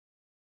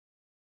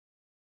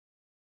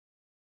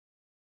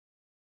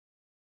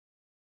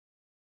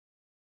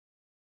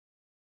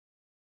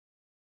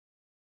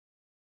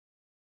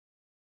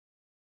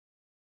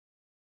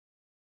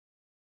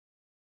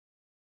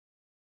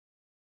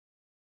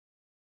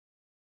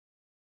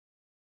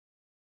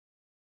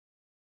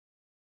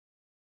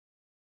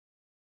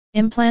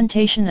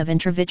Implantation of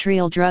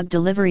intravitreal drug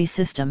delivery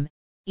system,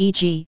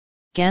 e.g.,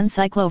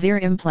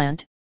 ganciclovir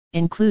implant,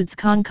 includes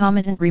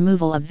concomitant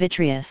removal of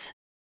vitreous.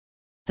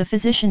 The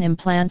physician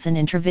implants an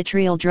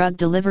intravitreal drug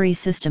delivery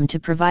system to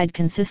provide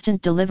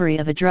consistent delivery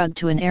of a drug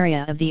to an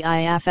area of the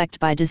eye affected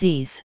by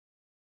disease.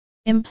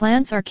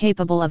 Implants are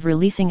capable of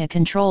releasing a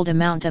controlled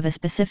amount of a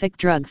specific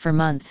drug for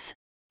months,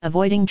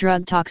 avoiding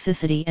drug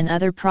toxicity and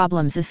other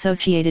problems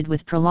associated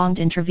with prolonged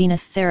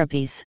intravenous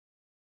therapies.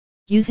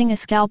 Using a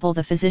scalpel,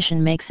 the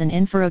physician makes an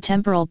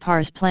inferotemporal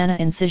pars plana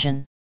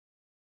incision.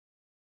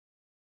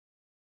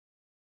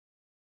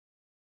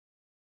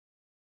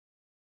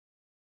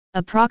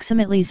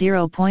 Approximately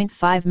 0.5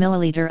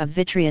 ml of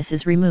vitreous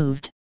is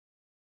removed.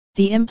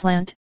 The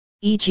implant,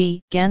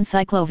 e.g.,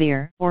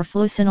 ganciclovir or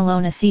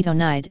fluocinolone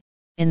acetonide,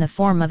 in the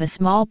form of a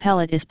small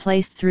pellet is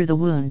placed through the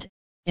wound,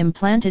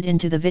 implanted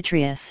into the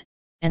vitreous,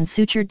 and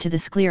sutured to the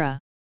sclera.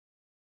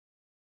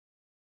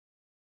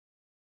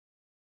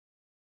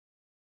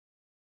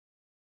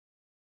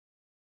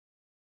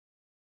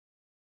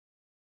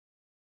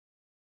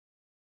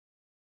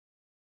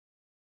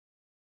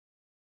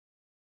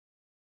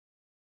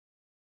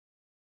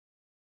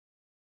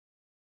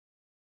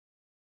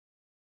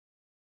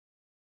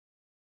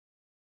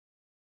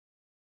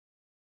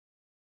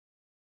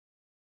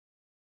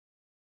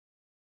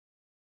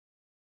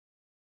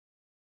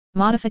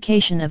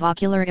 Modification of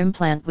ocular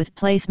implant with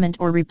placement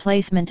or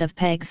replacement of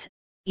pegs,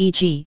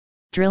 e.g.,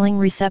 drilling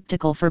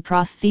receptacle for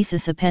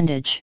prosthesis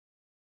appendage.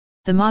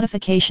 The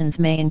modifications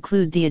may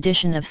include the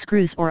addition of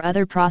screws or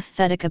other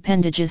prosthetic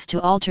appendages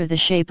to alter the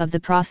shape of the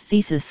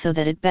prosthesis so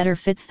that it better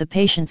fits the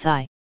patient's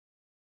eye.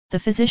 The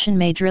physician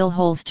may drill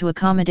holes to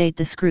accommodate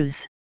the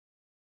screws.